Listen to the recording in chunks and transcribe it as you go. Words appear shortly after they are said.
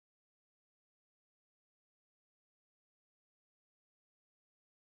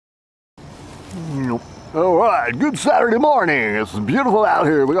All right, good Saturday morning. It's beautiful out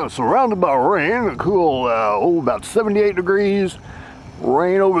here. We got surrounded by rain, a cool, about 78 degrees.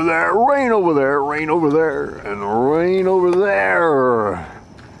 Rain over there, rain over there, rain over there, and rain over there.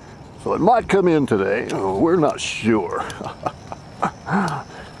 So it might come in today. We're not sure.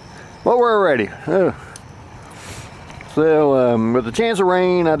 But we're ready. So with the chance of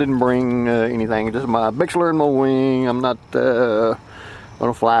rain, I didn't bring anything. Just my Bixler and my wing. I'm not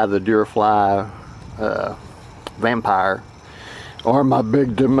gonna fly the Durafly Vampire or my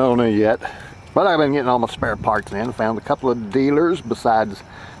big Demona yet, but I've been getting all my spare parts in. Found a couple of dealers besides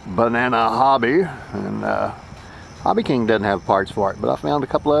Banana Hobby, and Hobby King doesn't have parts for it, but I found a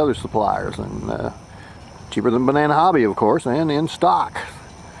couple of other suppliers, and cheaper than Banana Hobby, of course, and in stock.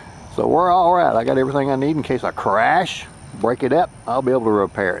 So we're all right. I got everything I need in case I crash, break it up. I'll be able to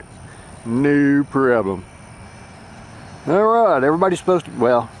repair it, no problem. All right, everybody's supposed to,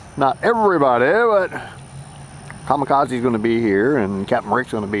 well, not everybody, but Kamikaze's going to be here, and Captain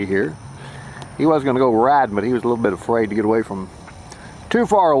Rick's going to be here. He was going to go riding, but he was a little bit afraid to get away from too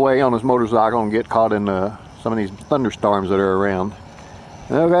far away on his motorcycle and get caught in some of these thunderstorms that are around.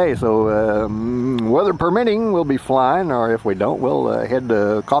 Okay, so weather permitting, we'll be flying, or if we don't, we'll head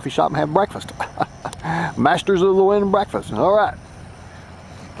to a coffee shop and have breakfast. Masters of the Wind breakfast. All right.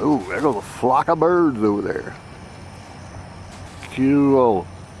 Ooh, there goes a flock of birds over there. Cool.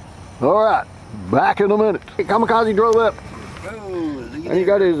 All right, back in a minute. Hey, Kamikaze drove up. Oh, And you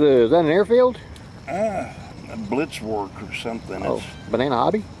got his, is that an airfield? A blitz work or something. Oh, It's, Banana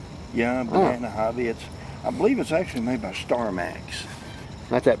Hobby? yeah, Banana Hobby. I believe it's actually made by Star Max.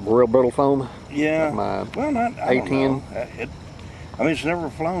 That's that real brittle foam? Yeah. Like my well, not I don't A10? know. I mean, it's never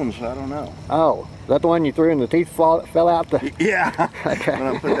flown, so I don't know. Oh, is that the one you threw and the teeth fell out? Yeah. Okay.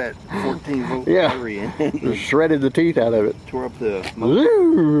 When I put that 14-volt Yeah. battery in, Just shredded the teeth out of it. tore up the motor.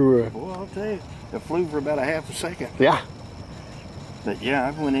 Woo! Well, I'll tell you, it flew for about a half a second. Yeah. But yeah,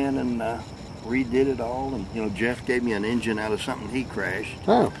 I went in and redid it all, and you know, Jeff gave me an engine out of something he crashed.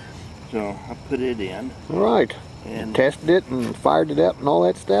 Oh, So I put it in. all right. And Tested it and fired it up and all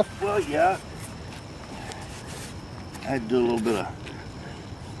that stuff? well, yeah. I had to do a little bit of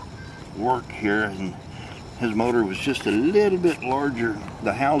work here, and his motor was just a little bit larger.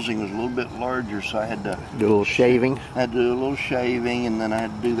 The housing was a little bit larger, so I had to Do a little shaving? I had to do a little shaving, and then I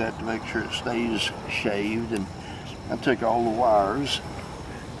had to do that to make sure it stays shaved. And I took all the wires,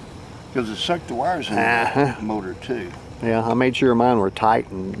 because it sucked the wires in the motor too. Yeah, I made sure mine were tight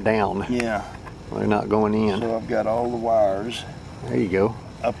and down. Yeah. They're not going in. So I've got all the wires There you go.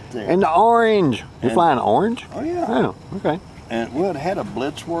 up there. And the orange. You're And- flying orange? Oh yeah. Oh, okay. And well, it had a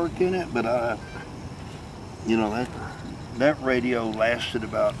blitz work in it, but you know, that radio lasted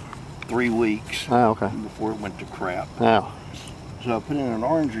about 3 weeks Oh, okay. before it went to crap. Oh, So I put in an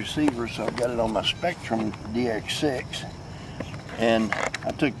orange receiver, so I've got it on my Spectrum DX6. And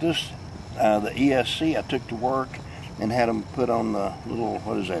I took this, the ESC, I took to work and had them put on the little,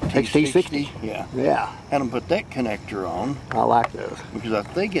 what is that, XT60? Yeah. yeah. Had them put that connector on, I like those. because I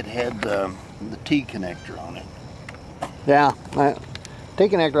think it had the T connector on it. Yeah.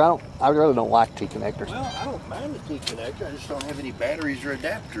 T-connector, I really don't like T-connectors. Well, I don't mind the T connector, I just don't have any batteries or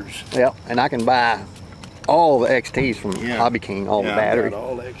adapters. Yep, and I can buy all the XTs from Yeah. Hobby King, all the Yeah, battery. I've got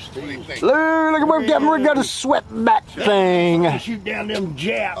all XTs. Look at where Captain Rick got a sweat back thing. Shoot down them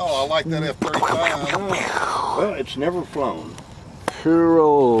Japs. Oh, I like that F-35. Well, it's never flown.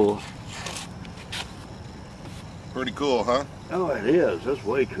 Cool. Pretty cool, huh? Oh, it is. That's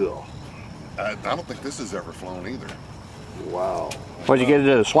way cool. I don't think this has ever flown either. Wow. What'd you get it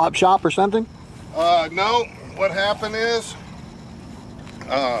at a swap shop or something? No, what happened is,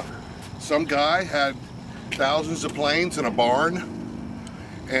 some guy had thousands of planes in a barn,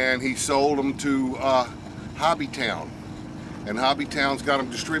 and he sold them to Hobbytown. And Hobbytown's got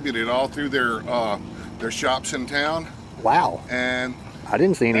them distributed all through their shops in town. Wow. And I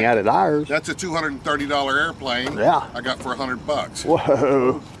didn't see any out of ours. that's a $230 airplane. Yeah. I got for $100.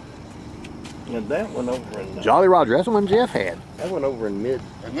 Whoa. And that one over in Jolly Roger, that's the one Jeff had. that one over in mid.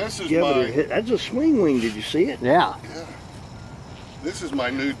 And this is Yeah, but my it hit, that's a swing wing. Did you see it? Yeah. this is my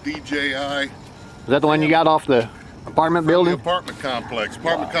new DJI. Is that the one you got off the apartment From the building? apartment complex.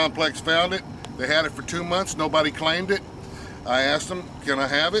 Apartment complex found it. They had it for 2 months. Nobody claimed it. I asked them, can I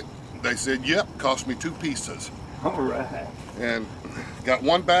have it? They said, yep. Cost me 2 pieces. All right. And got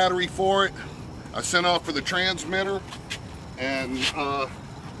 1 battery for it. I sent off for the transmitter, and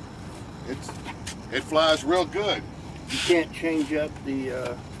it flies real good. You can't change up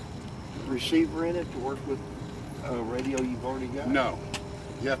the receiver in it to work with a radio you've already got? No,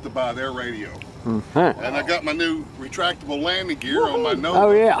 you have to buy their radio. Huh. And I got my new retractable landing gear on my nose.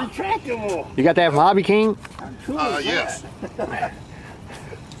 Oh yeah. Retractable. You got that from Hobby King? Yes.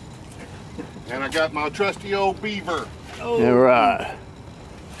 And I got my trusty old beaver. Oh. All right.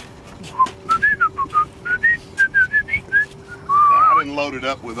 I didn't load it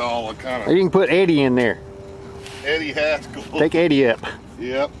up with all the kind You of can put Eddie in there. Eddie Haskell. Take Eddie up.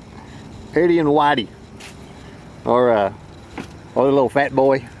 Yep. Eddie and Whitey. Or the little fat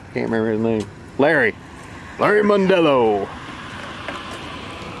boy. Can't remember his name. Larry. Larry Mondello.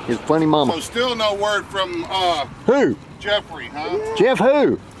 His funny mama. So still no word from Who? Jeffrey, huh? Jeff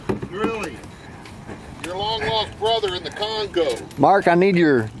who? Really? Your long lost brother in the Congo. Mark, I need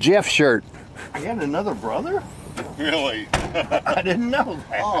your Jeff shirt. You had another brother? Really? I didn't know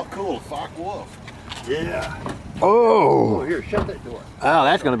that. Oh, cool. Fock Wolf. Yeah. Oh. Oh, here, shut that door. Oh,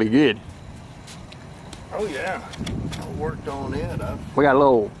 that's going to be good. Oh, yeah. I worked on it. We got a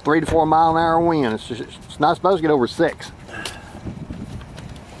little 3 to 4 mile an hour wind. It's not supposed to get over 6.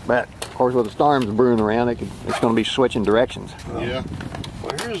 But, of course, with the storms brewing around, it's going to be switching directions. Yeah.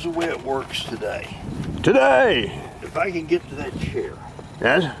 Well, here's the way it works today. Today! If I can get to that chair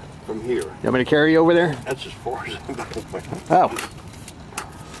Yes? from here, You want me to carry you over there? that's as far as I'm going. Oh.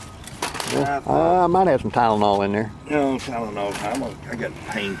 Yeah, I might have some Tylenol in there. No, I don't know. I got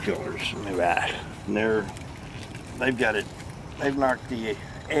painkillers. Right. And they've knocked the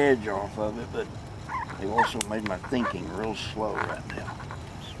edge off of it, but they've also made my thinking real slow right now.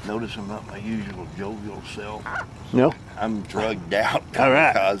 Notice I'm not my usual jovial self. No? I'm drugged out. All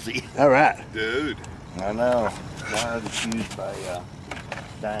right. Kamikaze. All right. Dude. I know. Guy accused by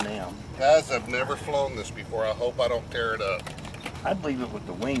Dynam. Guys, I've never flown this before. I hope I don't tear it up. I'd leave it with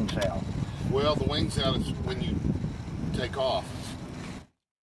the wings out. Well, the wings out is when you take off.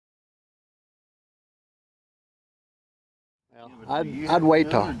 I'd wait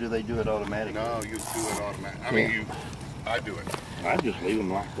till. Or do they do it automatically? No, you do it automatic. I mean, I do it. I just leave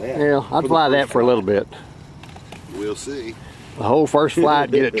them like that. Yeah, I'd fly that for a little bit. We'll see. The whole first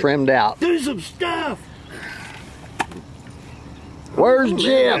flight, get it trimmed out. Do some stuff. Where's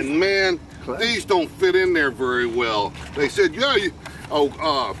Jeff? And man, these don't fit in there very well. They said, yeah,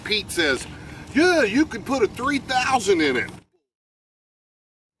 Pete says, yeah, you could put a 3,000 in it.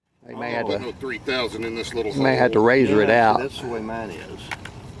 They may have to. No 3,000 in this little You may hole. have to razor it out. That's the way mine is.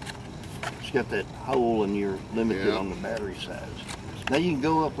 It's got that hole and you're limited Yeah. on the battery size. Now you can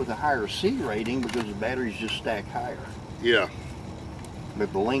go up with a higher C rating because the batteries just stack higher. Yeah,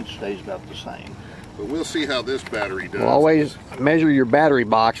 But the length stays about the same. but we'll see how this battery does. Well, always measure your battery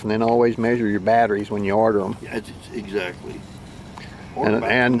box and then always measure your batteries when you order them. Yeah, exactly. Or buy from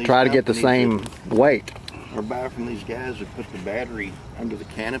And these try to get the companies same weight. Or buy from these guys that put the battery under the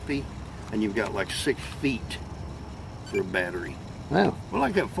canopy and you've got like 6 feet for a battery. Oh, Well,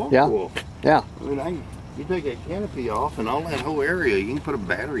 like that Fock Yeah. Wolf. yeah. I mean, you take that canopy off and all that whole area, you can put a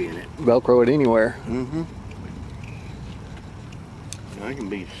battery in it. Velcro it anywhere. Mm-hmm. It can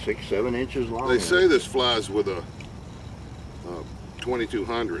be 6, 7 inches long. They say this flies with a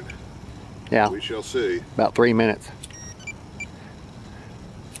 2200. Yeah, We shall see. about 3 minutes.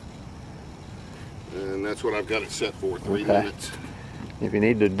 And that's what I've got it set for, 3 Okay. minutes. If you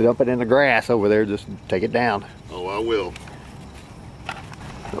need to dump it in the grass over there, just take it down. Oh, I will.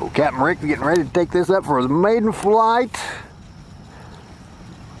 So Captain Rick's getting ready to take this up for his maiden flight.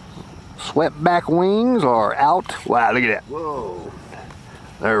 Swept back wings are out. Wow, look at that. Whoa.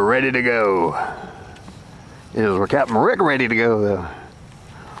 They're ready to go. Is Captain Rick ready to go though?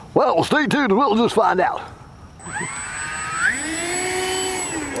 Well, stay tuned and we'll just find out.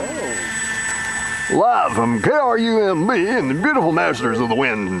 Live from KRUMB in the beautiful Masters of the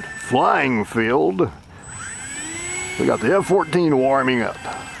Wind flying field. We got the F-14 warming up.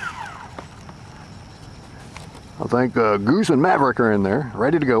 I think Goose and Maverick are in there,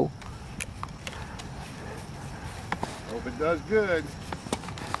 ready to go. Hope it does good.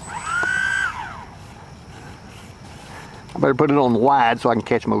 I better put it on the wide so I can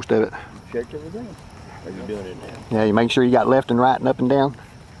catch most of it. Checked everything? Are you doing it now? Yeah, you make sure you got left and right and up and down.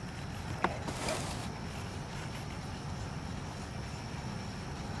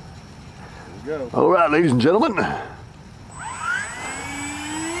 There you go. All right, ladies and gentlemen.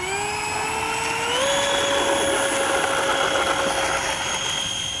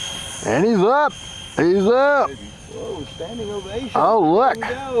 And he's up. He's up. Whoa, standing ovation. Oh, look. There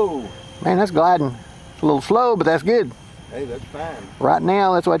we go. Man, that's gliding. It's a little slow, but that's good. Hey, that's fine. Right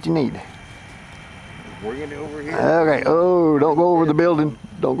now, that's what you need. Bring it over here. Okay. Oh, don't go over the building.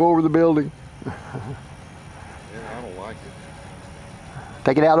 Don't go over the building. Yeah, I don't like it.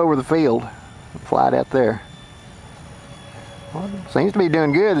 Take it out over the field. Fly it out there. Well, seems to be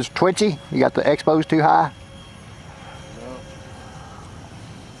doing good. It's twitchy. You got the expos too high. No.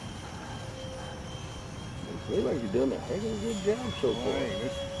 Seems like you're doing a heck of a good job so far.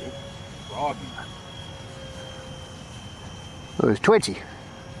 It's roggy. So it's twitchy.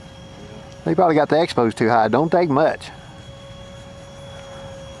 They probably got the expos too high. Don't take much.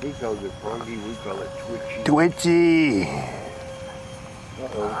 He calls it froggy, we call it twitchy. Twitchy.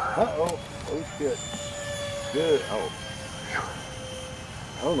 Uh-oh. Uh-oh. Oh, shit. Good. Oh.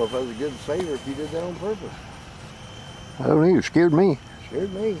 I don't know if that was a good save or if you did that on purpose. I don't know. It scared me.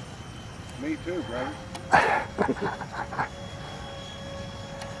 Scared me. Me too, brother.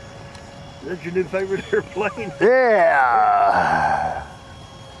 That's your new favorite airplane? Yeah.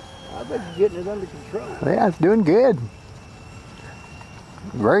 I bet you're getting it under control. Yeah, it's doing good.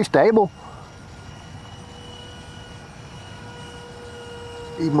 Very stable.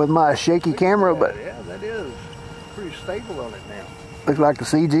 Even with my shaky camera, but yeah, that is pretty stable on it now. looks like the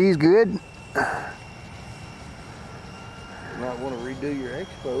CG's good. You might want to redo your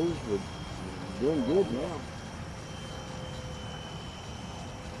expos, but you're doing good now.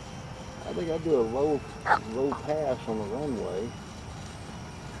 I think I'll do a low pass on the runway.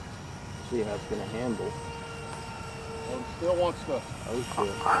 See how it's going to handle. Well, it still wants to. Oh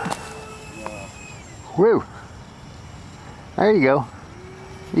shit. Yeah. Woo. There you go.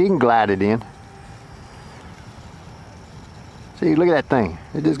 You can glide it in. See, look at that thing.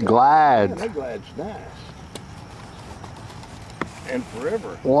 It just glides. Yeah, that glides nice. And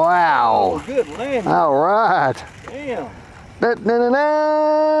forever. Wow. Oh, good landing. All right. Damn. Da, da, da,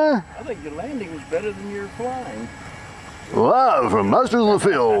 da. I think your landing was better than your flying. Live from Masters of the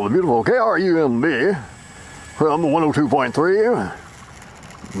Field, the beautiful KRUMB from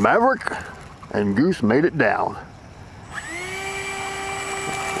 102.3. Maverick and Goose made it down.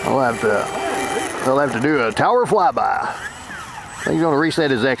 They'll have to do a tower flyby. I think he's going to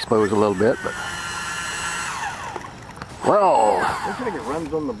reset his expos a little bit, but well. Looks like it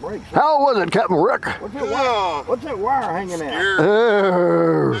runs on the brakes. How was it, Captain Rick? What's that wire hanging out?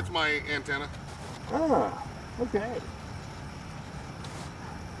 Oh. That's my antenna. Ah, okay.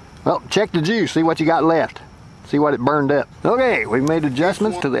 Well, check the juice, see what you got left. See what it burned up. Okay, we've made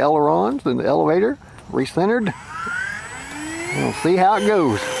adjustments to the ailerons and the elevator, recentered. We'll see how it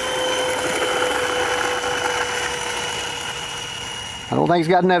goes. I don't think it's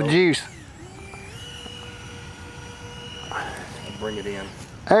got enough juice. I'll bring it in.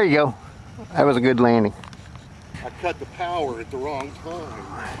 There you go. That was a good landing. I cut the power at the wrong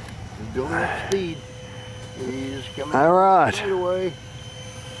time. He's building up speed. He's coming All right. straight away.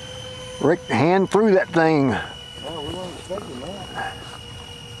 Rick, hand through that thing. Oh, we weren't expecting that.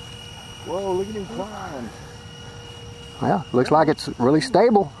 Whoa, look at him flying. Well, looks like it's really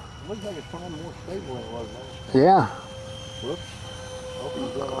stable. It looks like it's flying more stable than it was last time. Yeah, Whoops. Hope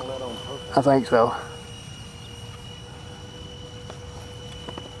he's doing all that on purpose. I think so.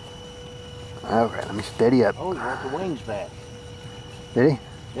 Okay, let me steady up. Oh, he wants the wings back. Did he?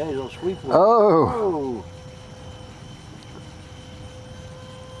 Yeah, he's on sweep wing. Oh. Oh.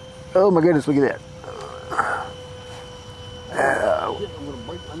 Oh my goodness, look at that. Shit, I'm gonna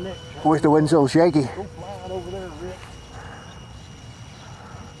break my neck. Wish it wasn't so shaky. Go flying over there, Rick.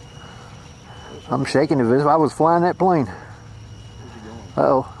 I'm shaking as if I was flying that plane.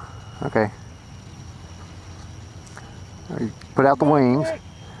 Uh-oh. Okay. You put out the wings.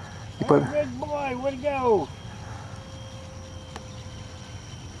 You put. Hey, big boy, where'd he go?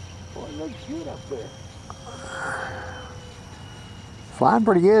 Boy, it looks good up there. Flying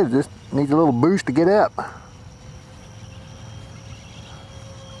pretty good. Just needs a little boost to get up.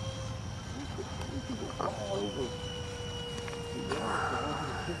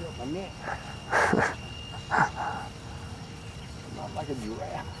 Not like a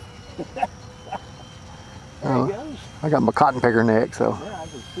giraffe. There he goes. I got my cotton picker neck, so. Yeah, I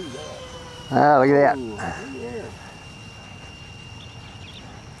can see that. Ah, look at that. Ooh, yeah.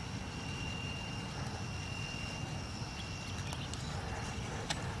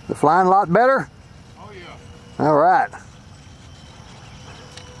 The flying a lot better? Oh yeah. All right.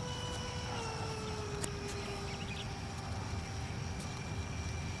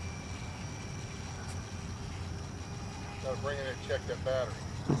 Gotta bring it in and check that battery.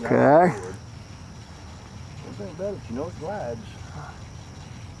 Okay. One thing about it, you know it glides.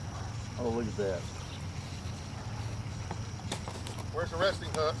 Oh, look at that. Where's the resting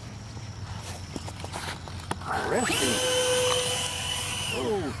hook? Resting.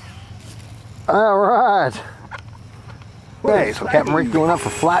 Oh. All right. Okay, so Captain Rick's going up for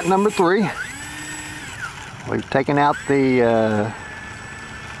flight number 3. We've taken out the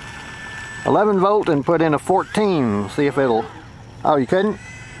 11 volt and put in a 14. See if it'll Oh, you couldn't?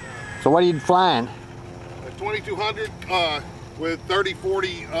 So what are you flying? A 2200 with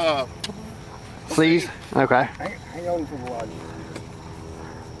 3040 C's? Okay. Hang on for the logic.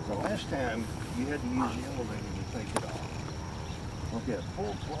 The last time you had to use the elevator to take it off. Okay, at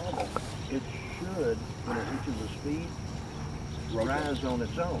full throttle, it should, when it reaches a speed, rise on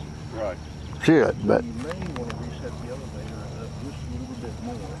its own. Right. Should, but You may want to reset the elevator up just a little bit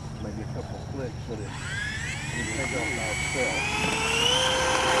more, maybe a couple of clicks, so that you can take off by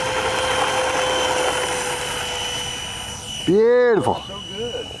itself. beautiful. Oh, so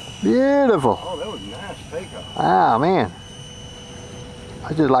good. Beautiful. Oh, that was a nice takeoff. Ah, man.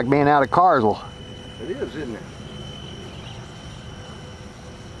 I just like being out of Carswell. It is, isn't it?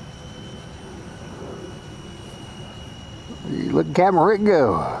 You look at Captain Rick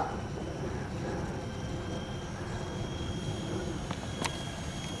go.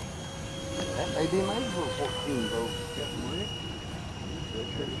 That may be made for a 14 volt, Captain Rick. That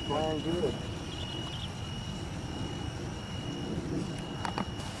sure is flying good.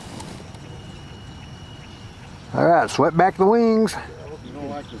 All right, swept back the wings. You don't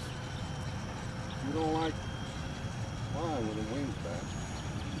like this. You don't like flying with the wings back.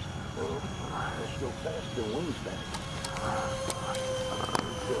 Let's go faster than wings back.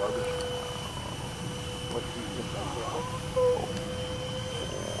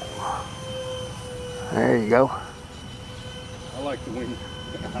 There you go. I like the wings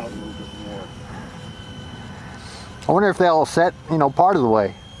out a little bit more. I wonder if they'll set, you know, part of the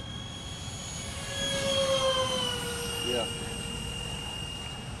way. Yeah.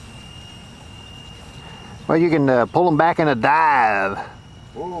 Well, you can pull them back in a dive.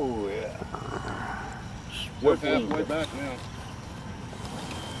 Oh, yeah. We're halfway back now.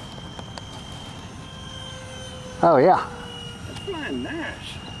 Oh, yeah. That's flying nice.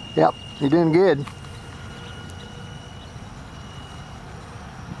 Yep, you're doing good.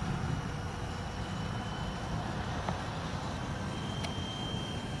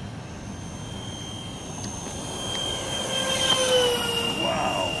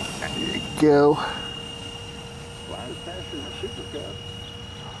 Wow. There you go. Flies faster than a Super Cub.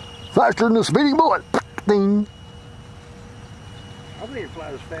 Faster than the speeding bullet. Ding. I think it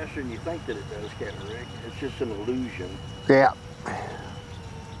flies faster than you think that it does, Captain Rick. It's just an illusion. Yeah.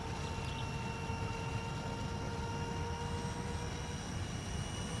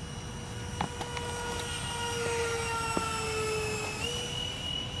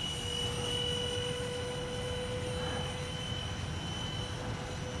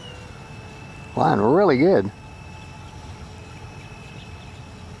 Flying really good.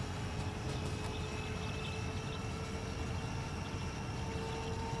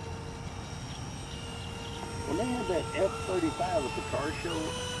 When they had that F-35 at the car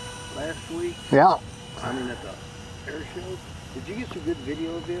show last week, Yeah, I mean at the air show, did you get some good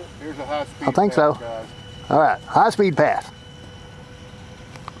video of it? Here's a high speed. I think so. Guys. all right, high speed pass.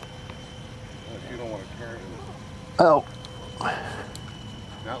 If you don't want to carry them. Oh,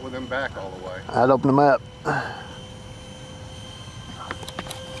 Not with them back all the way. I'd open them up.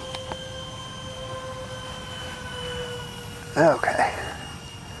 Okay,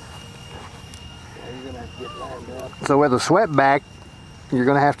 Yeah, you're going to have to get lined up. so with a swept back, you're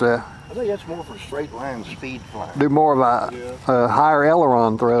gonna have to I think that's more for straight line speed flying. do more of a higher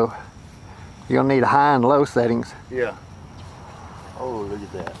aileron throw. You're gonna need high and low settings. Yeah. Oh, look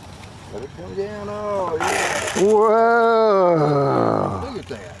at that. Let it come down. Oh, yeah. Whoa! Look at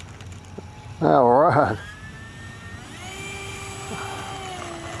that. All right.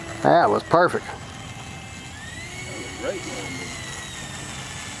 That was perfect. Great.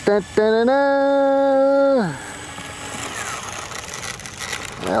 Dun, dun, dun, dun.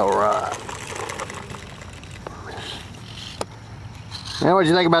 All right. Now, what do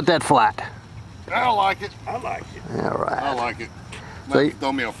you think about that flight? I like it. I like it. All right. I like it. So you-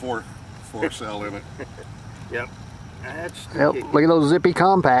 Throw me a four cell in it. Yep. That's Yep, look at those zippy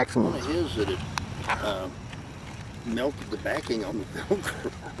compacts. one And, of his that it melted the backing on the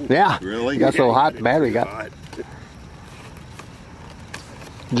Velcro. yeah. Really? You got so hot, the It's battery too got hot.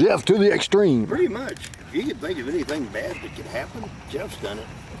 Jeff to the extreme. Pretty much. If you could think of anything bad that could happen, Jeff's done it.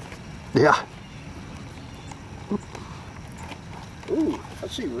 Yeah. Ooh, I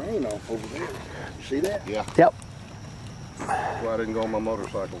see rain off over there. You see that? Yeah. Yep. That's why I didn't go on my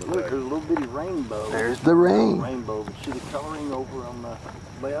motorcycle Look, today. there's a little bitty rainbow. There's the rain. Rainbow. See the coloring over on the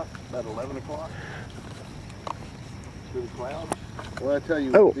left, about 11 o'clock? Through the clouds? Well, I tell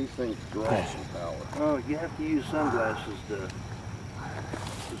you, Oh. these things draw some power. Oh, you have to use sunglasses to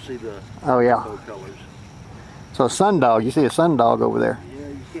see the Oh, yeah. rainbow colors. So a sundog. You see a sundog over there. Yeah,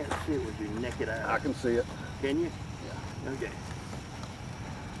 you can't see it with your naked eye. I can see it. Can you? Yeah. Okay.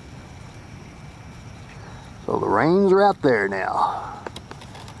 So the rains are out there now.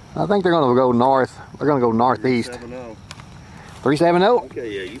 I think they're going to go north. They're going to go northeast. 370. 370? Okay,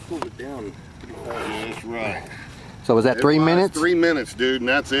 yeah, you pulled it down pretty far. Yeah, that's right. So is that 3 minutes? 3 minutes, dude, and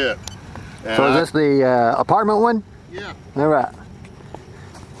that's it. And So is this the apartment one? Yeah. All right.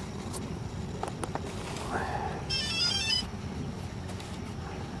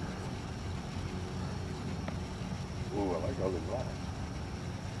 Oh, I like all the lights.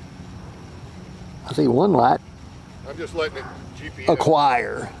 I see one light. I'm just letting it GPS.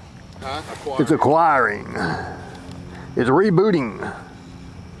 Acquire. Huh? Acquire. It's acquiring. It's rebooting.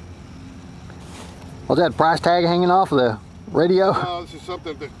 Was that price tag hanging off of the radio? No, this is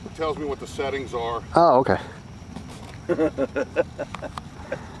something that tells me what the settings are. Oh, okay.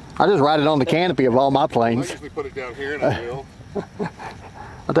 I just ride it on the canopy of all my I planes. usually put it down here and I will.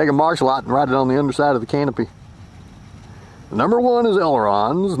 I take a Marshall out and ride it on the underside of the canopy. Number 1 is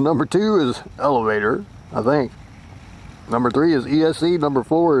ailerons. Number 2 is elevator, I think. Number 3 is ESC. Number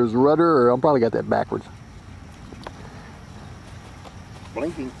 4 is rudder, or I probably got that backwards.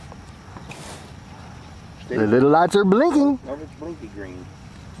 Blinking. The little lights are blinking. No, it's blinky green.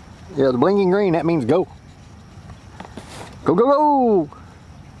 Yeah, the blinking green, that means go. Go, go, go!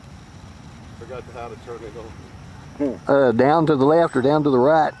 Forgot how to turn it on. Down to the left or down to the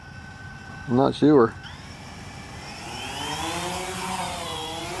right. I'm not sure.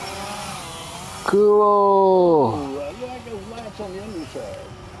 Cool. Oh, I like those lights on the underside.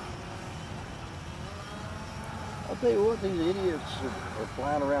 I'll tell you what, these idiots are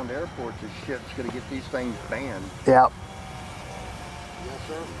flying around airports and shit's gonna get these things banned. Yep. Yes,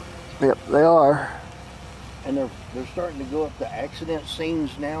 sir. Yep, they are. And they're starting to go up to accident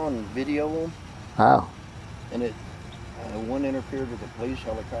scenes now and video them. Wow. And it one interfered with a police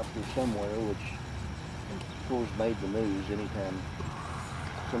helicopter somewhere, which of course made the news. Anytime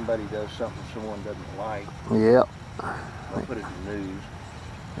somebody does something someone doesn't like, Yep. they'll put it in the news.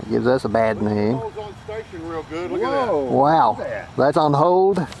 That gives us a bad name. It's on station real good. Look Whoa! Wow. Look at that. That's on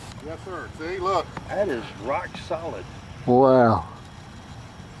hold? Yes, sir. See, look. That is rock solid. Wow.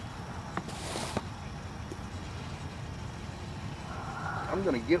 I'm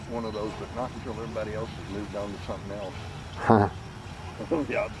gonna get one of those, but not until everybody else has moved on to something else. Huh. They'll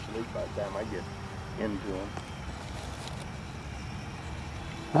be obsolete by the time I get into them.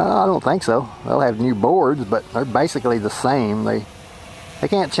 I don't think so. They'll have new boards, but they're basically the same. They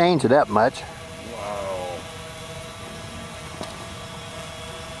can't change it up much. Wow.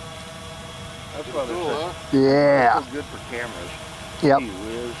 That's why Cool, they're huh? Yeah. so good for cameras. Yep. Gee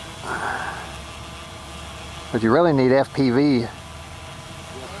whiz. But you really need FPV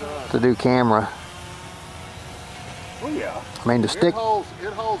to do camera. Oh yeah. I mean, to stick, it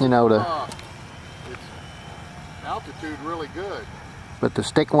holds you know, its altitude really good. but to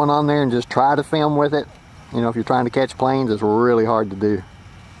stick one on there and just try to film with it, you know, if you're trying to catch planes, it's really hard to do.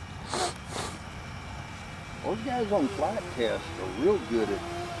 Those guys on flight test are real good at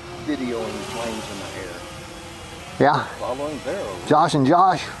videoing planes in the air. Yeah. Following their Josh and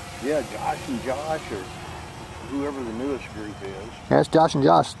Josh. Yeah, Josh and Josh, or whoever the newest group is. Yeah, it's Josh and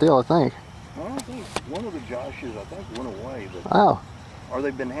Josh still, I think. I don't think one of the Joshes, I think, went away, but Oh. or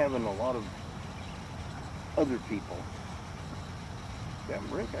they've been having a lot of other people. Damn,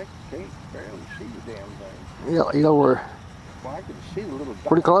 Rick, I can't barely see the damn thing. Yeah, you know, we're Well, I could see the little dot.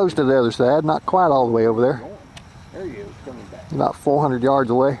 pretty close to the other side, not quite all the way over there. Going. There he is, coming back. About 400 yards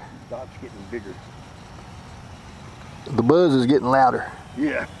away. Dot's getting bigger. The buzz is getting louder.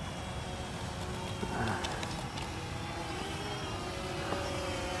 Yeah.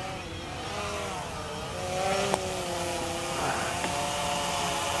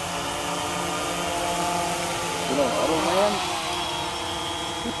 Put on auto man.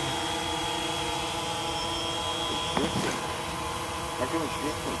 It's drifting. How come it's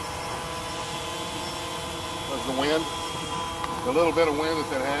drifting? There's the wind. The little bit of wind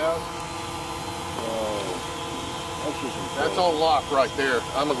that has. Oh, that's just incredible. That's on lock right there.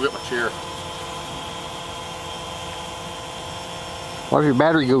 I'm gonna get my chair. What if your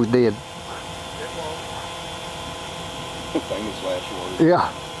battery goes dead? Famous last word. Yeah.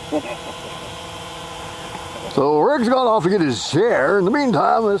 So Rick's gone off to get his chair. In the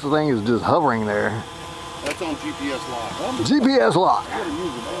meantime, this thing is just hovering there. That's on GPS lock. GPS lock. I gotta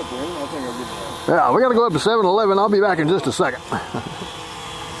use the bathroom. I think I'll get that. Yeah, we gotta go up to 7-Eleven. I'll be back in just a second.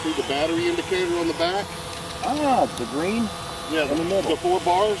 See the battery indicator on the back? Ah, the green. Yeah, in the middle. The 4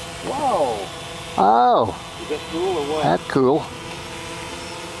 bars. Wow. Oh, Is that cool or what? that's cool.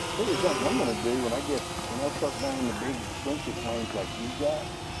 This is something I'm gonna do when I start buying the big expensive planes like you got.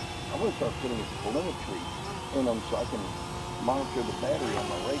 I'm gonna start putting a telemetry in them so I can monitor the battery on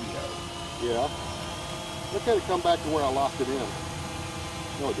my radio. Yeah. Look at it come back to where I locked it in.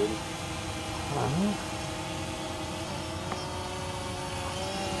 No, it didn't.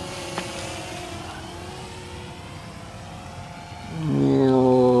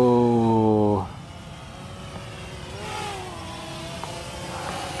 No.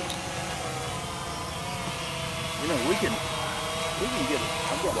 You know, we can get,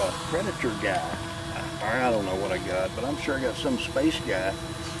 I've got a Predator guy. I don't know what I got, but I'm sure I got some space guy.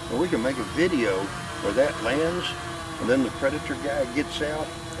 And we can make a video where that lands, and then the Predator guy gets out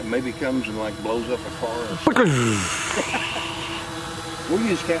and maybe comes and like blows up a car or something. We'll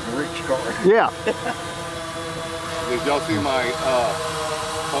use Captain Rick's car. Yeah. Did y'all see my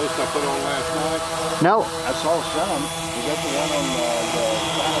post I put on last night? No. I saw some. You got the one on the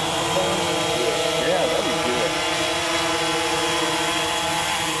side of the phone? Yeah, that was good.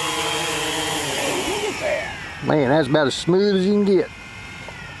 Look at that. Man, that's about as smooth as you can get.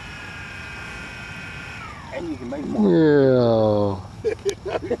 And you can make more.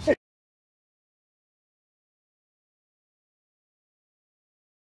 Yeah.